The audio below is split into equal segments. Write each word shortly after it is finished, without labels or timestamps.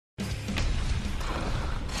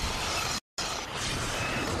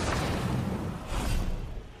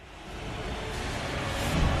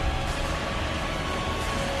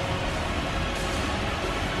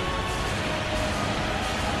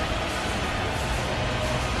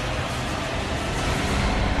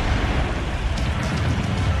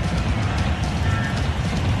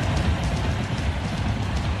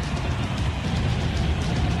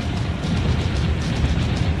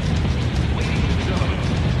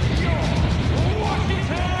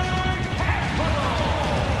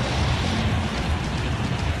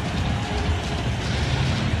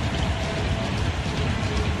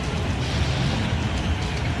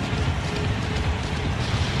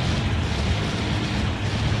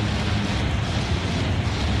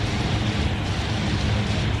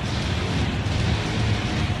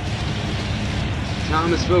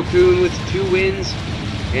Thomas Vokoun with 2 wins,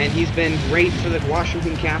 and he's been great for the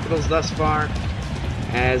Washington Capitals thus far,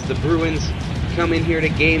 as the Bruins come in here to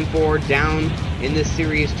Game 4 down in this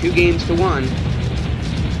series 2-1,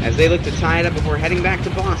 as they look to tie it up before heading back to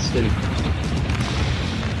Boston.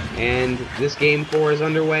 And this Game 4 is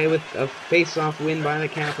underway with a face-off win by the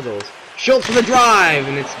Capitals. Schultz for the drive,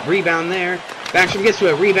 and it's rebound there. Backstrom gets to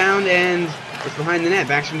it, rebound, and it's behind the net.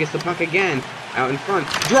 Backstrom gets the puck again, out in front.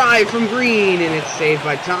 Drive from Green, and it's saved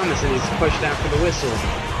by Thomas, and he's pushed out for the whistle.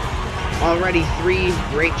 Already 3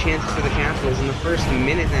 great chances for the Capitals in the first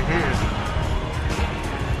minute and a half.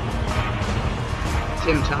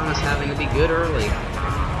 Tim Thomas having to be good early.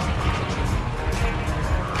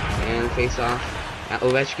 And the face-off.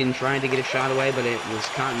 Ovechkin trying to get a shot away, but it was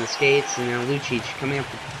caught in the skates, and now Lucic coming up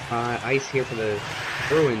ice here for the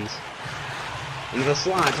Bruins. Into the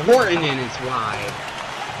slot, Horton, and it's wide.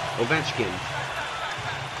 Ovechkin.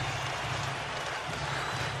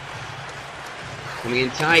 Coming in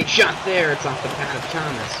tight, shot there, it's off the pad of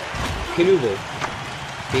Thomas. Knuble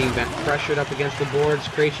being pressured up against the boards,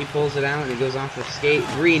 Krejci pulls it out, and it goes off the skate.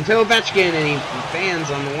 Green to Ovechkin, and he fans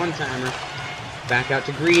on the one-timer. Back out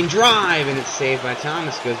to Green, drive, and it's saved by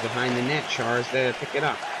Thomas. Goes behind the net. Char's there to pick it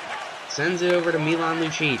up. Sends it over to Milan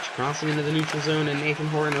Lucic, crossing into the neutral zone, and Nathan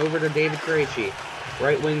Horton over to David Krejci.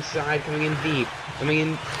 Right wing side coming in deep. Coming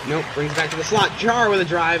in, nope, brings back to the slot. Char with a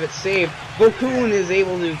drive, it's saved. Vokoun is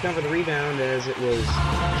able to cover the rebound as it was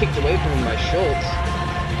kicked away from him by Schultz.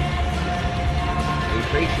 And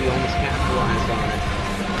Krejci almost capitalized on it.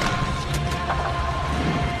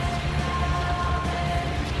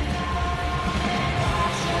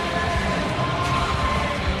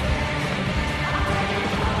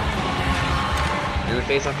 And the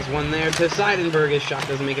faceoff is won there to Seidenberg. His shot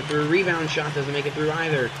doesn't make it through. Rebound shot doesn't make it through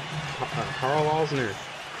either. Carl Alsner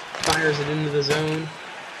fires it into the zone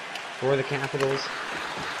for the Capitals.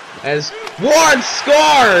 As Ward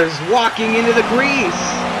scores! Walking into the crease!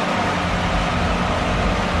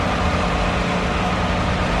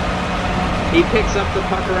 He picks up the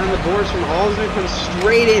puck around the boards from Alsner, comes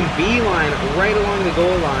straight in, beeline, right along the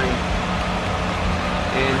goal line.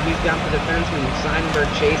 And he's got the defenseman Seidenberg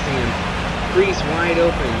chasing him. Crease wide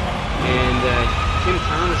open, and Tim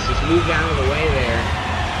Thomas just moved out of the way there,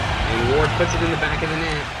 and Ward puts it in the back of the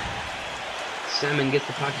net. Semin gets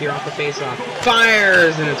the puck here off the faceoff,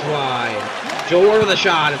 fires, and it's wide. Joel Ward with a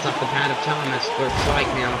shot, it's off the pad of Thomas.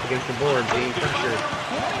 Slike now up against the board, being pressured.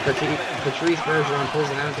 Patrice Bergeron pulls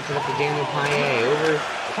it out, gets it up to Daniel Paillet, over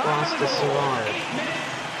across to Savard.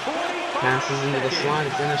 Passes into the slot,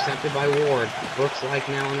 it's intercepted by Ward. Brooks like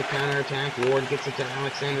now on the counterattack. Ward gets it to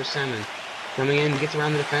Alexander Semin. Coming in, gets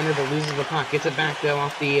around the defender, but loses the puck. Gets it back, though,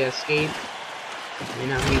 off the skate. And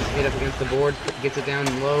now he's hit up against the board. Gets it down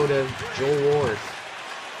low to Joel Ward.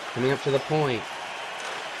 Coming up to the point.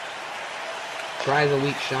 Tries a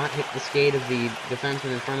weak shot, hit the skate of the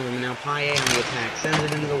defenseman in front of him, and now Paillet on the attack. Sends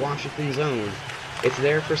it into the Washington zone. It's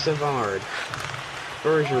there for Savard.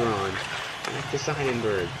 Bergeron. Back to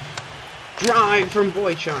Seidenberg. Drive from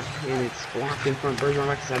Boychuk, and it's blocked in front. Bergeron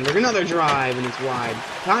back to Seidenberg. Another drive, and it's wide.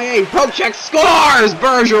 Paillet, poke check, scores!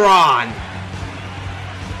 Bergeron!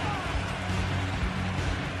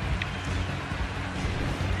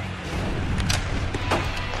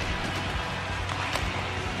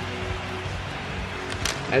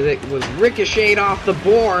 As it was ricocheted off the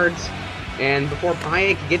boards, and before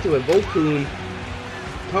Paillet could get to it, Vokoun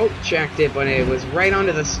poke checked it, but it was right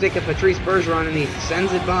onto the stick of Patrice Bergeron, and he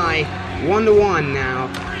sends it by 1-1 now.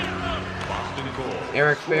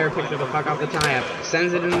 Eric Fair picked up the puck off the tie-up,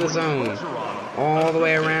 sends it into the zone, all the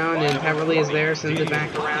way around, and Peverly is there, sends it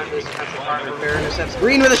back around his defensive partner. Fair intercepts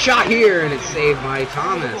Green with a shot here, and it's saved by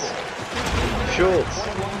Thomas Schultz,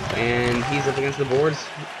 and he's up against the boards,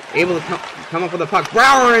 able to come up with a puck.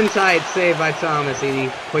 Brouwer inside, saved by Thomas, and he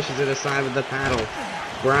pushes it aside with the paddle.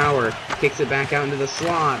 Brouwer kicks it back out into the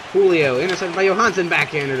slot. Julio, intercepted by Johansson,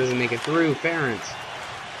 backhander, doesn't make it through. Ferentz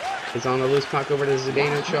is on the loose puck over to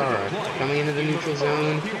Zdeno Chara. Coming into the neutral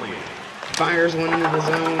zone. Fires one into the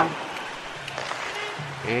zone.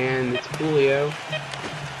 And it's Julio.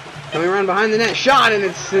 Coming around behind the net. Shot, and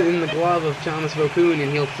it's in the glove of Thomas Vokoun,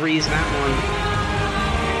 and he'll freeze that one.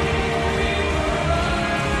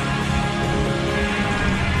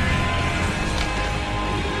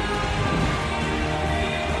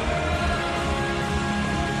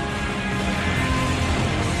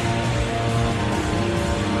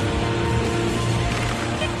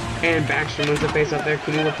 And Backstrom wins the face up there.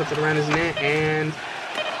 Knuble puts it around his net, and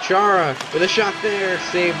Chara with a shot there,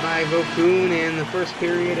 saved by Vokoun, and the first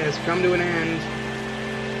period has come to an end.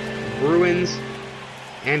 Bruins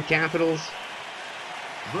and Capitals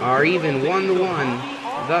are even 1-1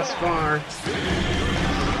 thus far,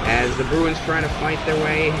 as the Bruins try to fight their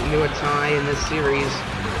way into a tie in this series,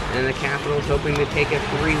 and the Capitals hoping to take a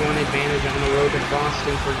 3-1 advantage on the road to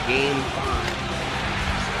Boston for Game 5.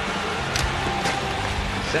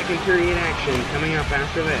 Second period action coming up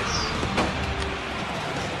after this.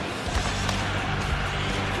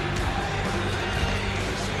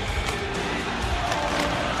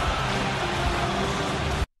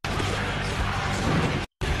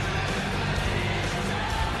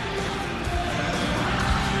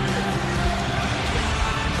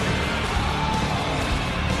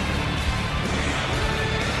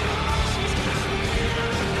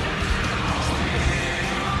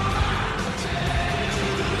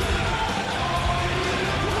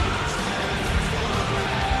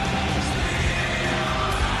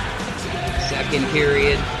 Second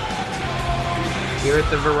period here at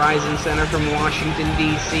the Verizon Center from Washington,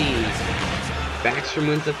 D.C. Backstrom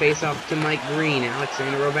wins the faceoff to Mike Green.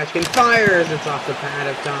 Alexander Ovechkin fires. It's off the pad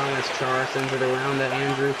of Thomas. Chara sends it around to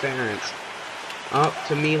Andrew Ference. Up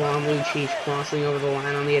to Milan Lucic, crossing over the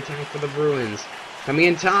line on the attack for the Bruins. Coming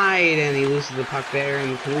in tight, and he loses the puck there,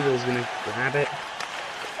 and Knubel's going to grab it.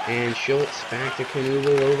 And Schultz back to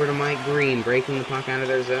Knubel, over to Mike Green, breaking the puck out of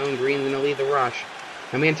their zone. Green's going to lead the rush.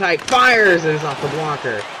 Coming in tight, fires, and it's off the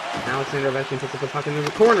blocker. Alexander Ovechkin puts up the puck into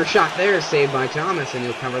the corner. Shot there, saved by Thomas, and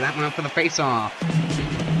he'll cover that one up for the face-off.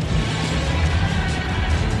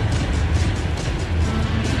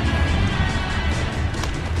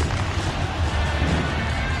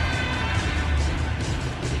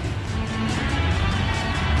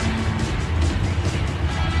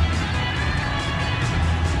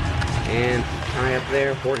 And tie up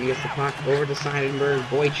there. Horton gets the puck over to Seidenberg.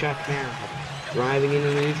 Boychuk now. Driving into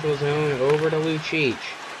the neutral zone, over to Lucic.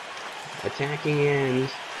 Attacking end.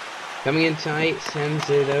 Coming in tight, sends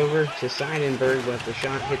it over to Seidenberg, but the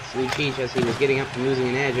shot hits Lucic as he was getting up and losing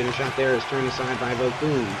an edge, and a shot there is turned aside by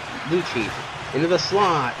Vokoun. Lucic into the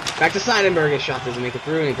slot. Back to Seidenberg. His shot doesn't make it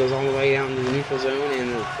through, and it goes all the way out into the neutral zone, and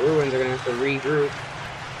the Bruins are going to have to regroup.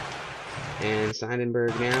 And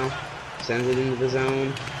Seidenberg now sends it into the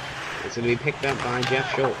zone. It's going to be picked up by Jeff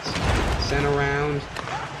Schultz. Sent around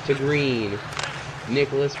to Green.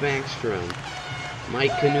 Nicholas Backstrom.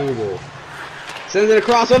 Mike Knubel. Sends it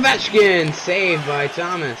across Ovechkin. Saved by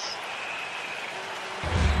Thomas.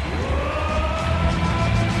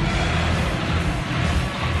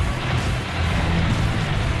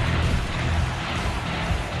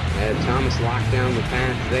 And Thomas locked down the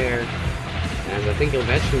pass there. As I think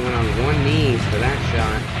Ovechkin went on one knee for that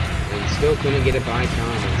shot. And still couldn't get it by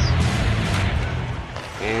Thomas.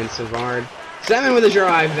 And Savard. Seven with a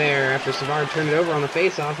drive there after Savard turned it over on the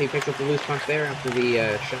face-off. He picks up the loose puck there after the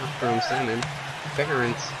shot from Semin.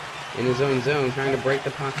 Ference in his own zone, trying to break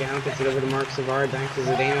the puck out. Gets it over to Mark Savard, back to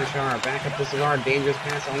Zdeno Chara. Back up to Savard. Dangerous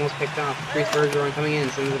pass, almost picked off. Chris Bergeron coming in,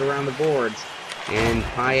 sends it around the boards. And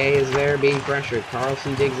Paillet is there being pressured.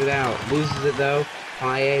 Carlson digs it out. Loses it though.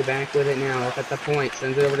 Paillet back with it now, up at the point.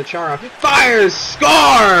 Sends it over to Chara. Fires!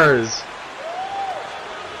 Scores!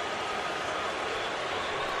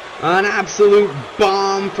 An absolute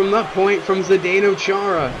bomb from the point from Zdeno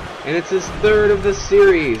Chara, and it's his third of the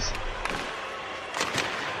series.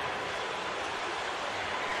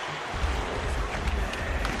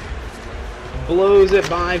 Blows it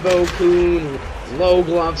by Vokoun, low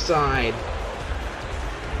glove side.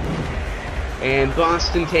 And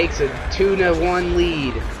Boston takes a 2-1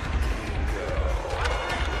 lead.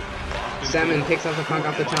 Semin picks up the puck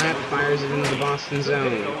off the tie-up and fires it into the Boston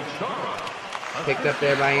zone. Picked up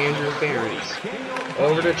there by Andrew Ference.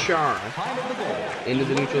 Over to Chara. Into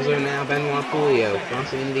the neutral zone now, Benoit Pouliot.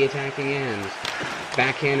 Crossing into the attacking end.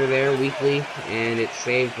 Backhander there, weakly, and it's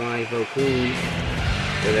saved by Vokoun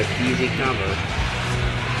with a easy cover.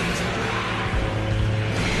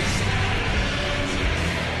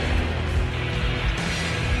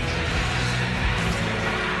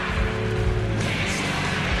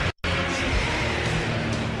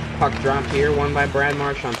 Puck drop here, won by Brad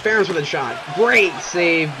Marchand. Ference with a shot. Great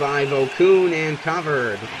save by Vokoun and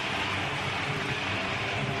covered.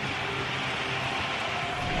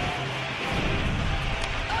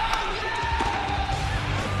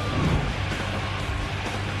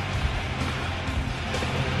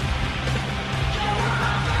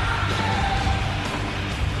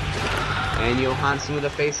 And JHatin with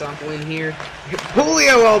a face-off win here.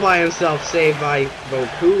 Pouliot all by himself, saved by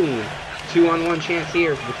Vokoun. 2-on-1 chance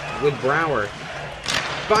here with Brouwer.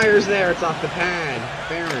 Fires there, it's off the pad.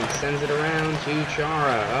 Ference sends it around to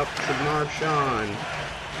Chara, up to Marchand.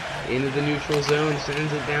 Into the neutral zone,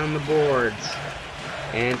 sends it down the boards.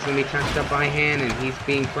 And it's going to be touched up by Hannon. He's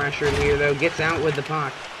being pressured here, though. Gets out with the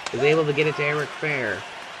puck. Is able to get it to Eric Fair.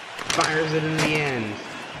 Fires it in the end.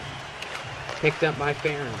 Picked up by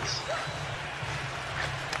Ferentz.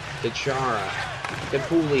 To Chara. To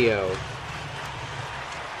Pulio.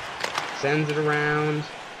 Sends it around.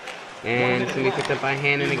 And it's going to be picked up by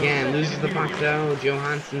Hannon again. Loses the puck, though.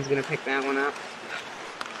 Johansson's going to pick that one up.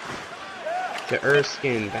 To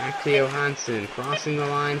Erskine, back to Johansson, crossing the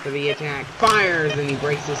line for the attack, fires, and he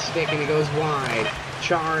breaks his stick and it goes wide.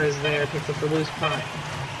 Char is there, picks up the loose puck.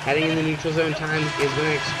 Heading in the neutral zone, time is going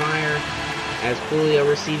to expire as Pulio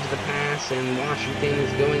receives the pass, and Washington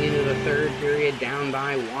is going into the third period down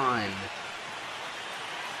by 1.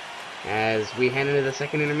 As we head into the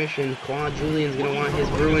second intermission, Claude Julien's going to want his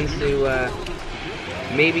Bruins to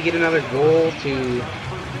maybe get another goal to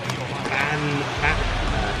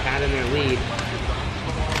pad in their lead.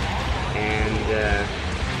 And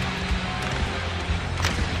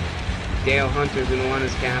Dale Hunter's going to want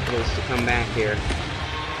his Capitals to come back here.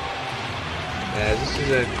 This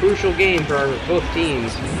is a crucial game for both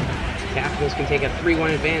teams. Capitals can take a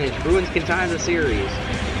 3-1 advantage. Bruins can tie the series.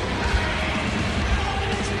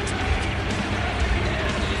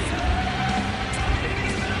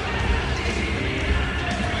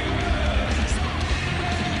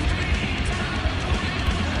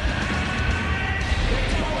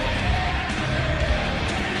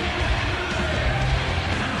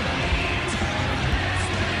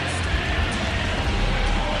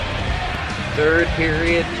 Third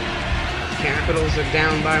period, Capitals are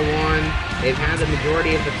down by 1. They've had the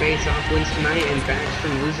majority of the face-off wins tonight, and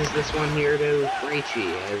Backstrom loses this one here to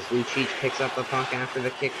Krejci as Lucic picks up the puck after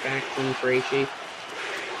the kickback from Krejci.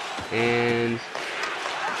 And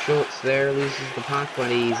Schultz there loses the puck,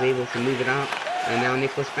 but he's able to move it up. And now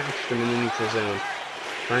Nicholas Backstrom in the neutral zone,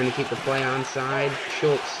 trying to keep the play onside.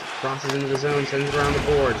 Schultz crosses into the zone, sends it around the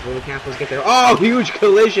boards. Will the Capitals get there? Oh, huge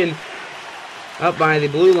collision! Up by the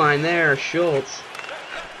blue line there, Schultz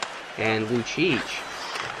and Lucic.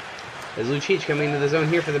 As Lucic coming into the zone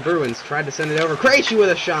here for the Bruins, tried to send it over. Krejci with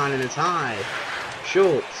a shot, and it's high.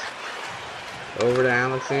 Schultz over to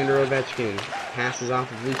Alexander Ovechkin. Passes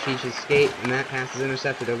off of Lucic's skate, and that pass is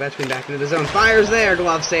intercepted. Ovechkin back into the zone. Fires there.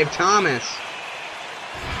 Glove save. Thomas.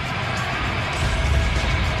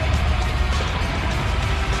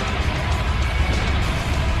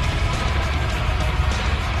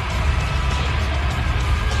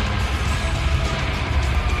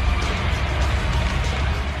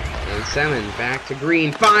 Semin back to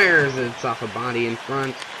Green, fires, it's off a body in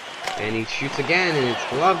front, and he shoots again, and it's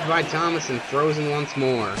gloved by Thomas and frozen once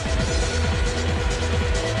more.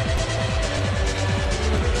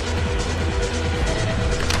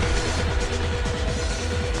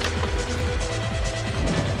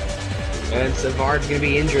 And Savard's going to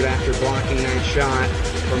be injured after blocking that shot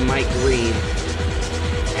from Mike Green,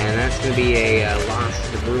 and that's going to be a loss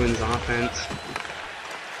to the Bruins offense.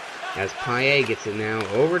 As Paillet gets it now,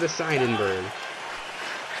 over to Seidenberg.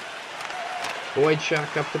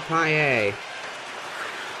 Boydchuk up to Paillet.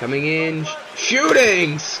 Coming in,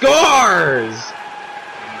 shooting, scores!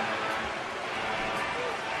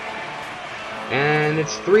 And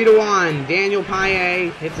it's 3-1. Daniel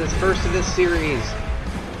Paillet hits his first of this series.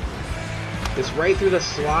 Just right through the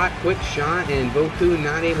slot, quick shot, and Boku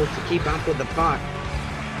not able to keep up with the puck.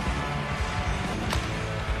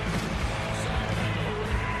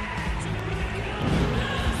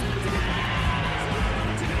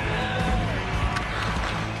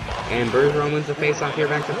 And Bergeron wins the faceoff here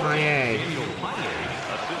back to Paillet.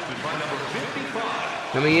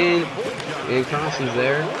 Coming in, and Carlson's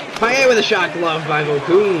there. Paillet with a shot, gloved by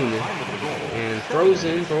Vokoun. And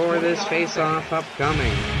frozen for this faceoff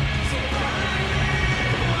upcoming.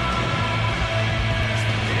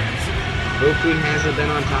 Vokoun hasn't been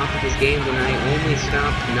on top of his game tonight, only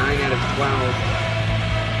stopped 9 out of 12.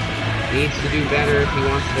 Needs to do better if he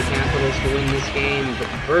wants the Capitals to win this game. But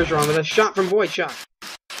Bergeron with a shot from Boydchuk.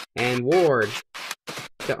 And Ward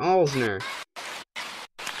to Alsner.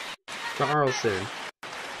 Carlson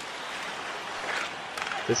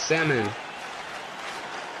to Semin.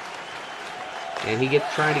 And he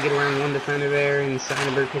trying to get around one defender there, and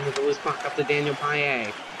Seidenberg picks up the loose puck up to Daniel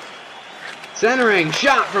Paillet. Centering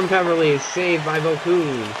shot from Peverly, saved by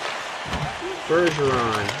Vokoun.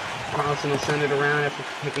 Bergeron. Carlson will send it around after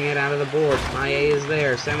picking it out of the boards. Paillet is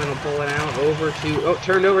there. Semin will pull it out over to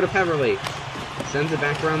turned over to Peverly. Sends it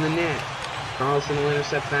back around the net. Carlson will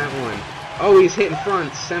intercept that one. Oh, he's hit in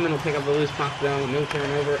front. Semin will pick up the loose puck, though. No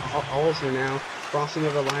turnover. Alsner now crossing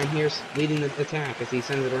over the line here, leading the attack as he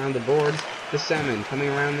sends it around the boards to Semin, coming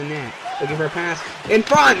around the net. Looking for a pass. In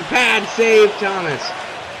front! Pad save, Thomas.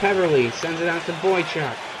 Peverly sends it out to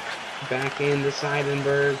Boychuk. Back into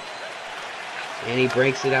Seidenberg. And he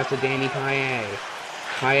breaks it out to Danny Paillet.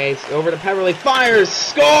 Paillet over to Peverly. Fires!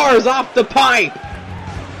 Scores off the pipe!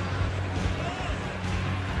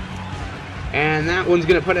 And that one's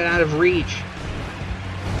going to put it out of reach.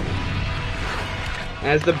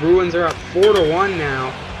 As the Bruins are up 4-1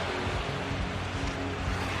 now.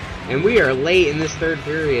 And we are late in this third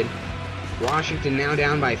period. Washington now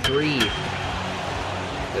down by 3.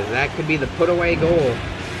 That could be the put-away goal.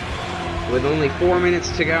 With only 4 minutes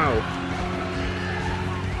to go.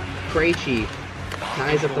 Krejci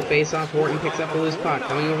ties up the face-off. Horton picks up the loose puck.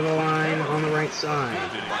 Coming over the line on the right side.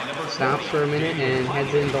 Stops for a minute and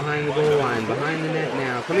heads in behind the goal line. Behind the net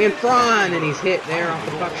now. Coming in front, and he's hit there off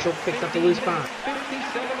the puck. Schultz picks up the loose puck.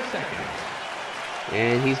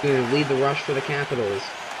 And he's going to lead the rush for the Capitals.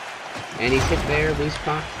 And he's hit there. Loose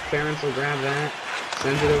puck. Ferentz will grab that.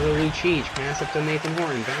 Sends it over to Lucic. Pass up to Nathan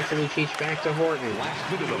Horton. Back to Lucic. Back to Horton.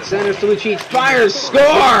 Centers to Lucic. Fires.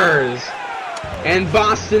 Scores! And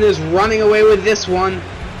Boston is running away with this one.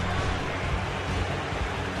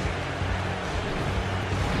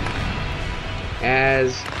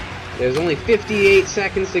 As there's only 58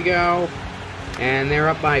 seconds to go. And they're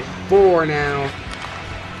up by 4 now.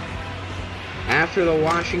 After the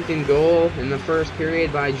Washington goal in the first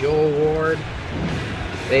period by Joel Ward,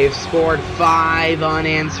 they've scored 5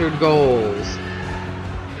 unanswered goals.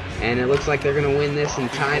 And it looks like they're going to win this and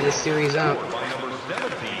tie this series up.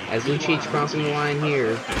 As Lucic crossing the line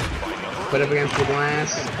here. Put up against the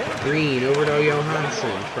glass. Green over to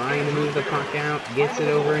Johansson. Trying to move the puck out. Gets it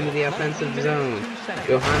over into the offensive zone.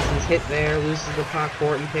 Johansson's hit there. Loses the puck.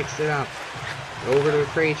 Horton picks it up. Over to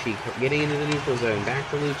Krejci. Getting into the neutral zone. Back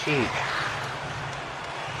to Lucic.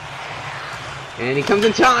 And he comes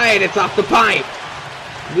in tight. It's off the pipe.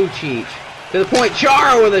 Lucic. To the point.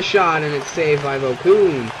 Chara with a shot. And it's saved by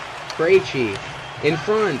Vokoun. Krejci. In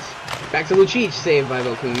front. Back to Lucic, saved by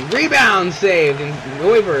Vokoun. Rebound saved, and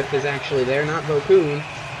Neuwirth is actually there, not Vokoun.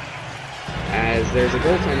 As there's a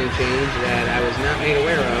goaltending change that I was not made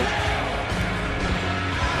aware of.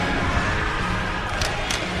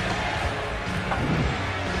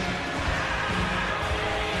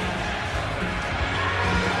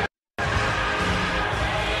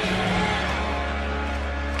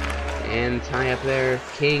 And tie up there.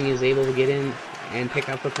 King is able to get in and pick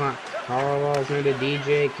up the puck. Carl Walsner to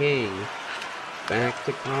DJ King. Back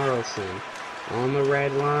to Carlson. On the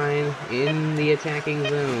red line, in the attacking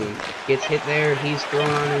zone. Gets hit there, he's thrown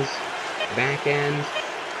on his back end.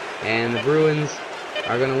 And the Bruins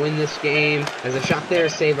are going to win this game. As a shot there,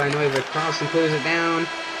 saved by Neuwirth. Carlson closes it down.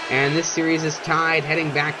 And this series is tied,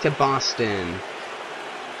 heading back to Boston.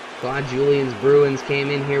 Claude Julien's Bruins came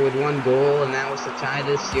in here with 1 goal, and that was to tie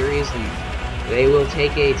this series. And they will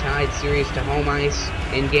take a tied series to home ice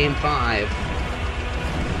in Game 5.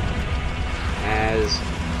 As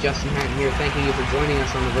Justin Hatton here, thanking you for joining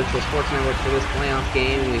us on the Virtual Sports Network for this playoff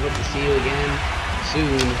game. We hope to see you again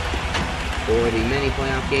soon for the many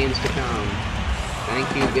playoff games to come. Thank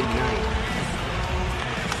you. Good night.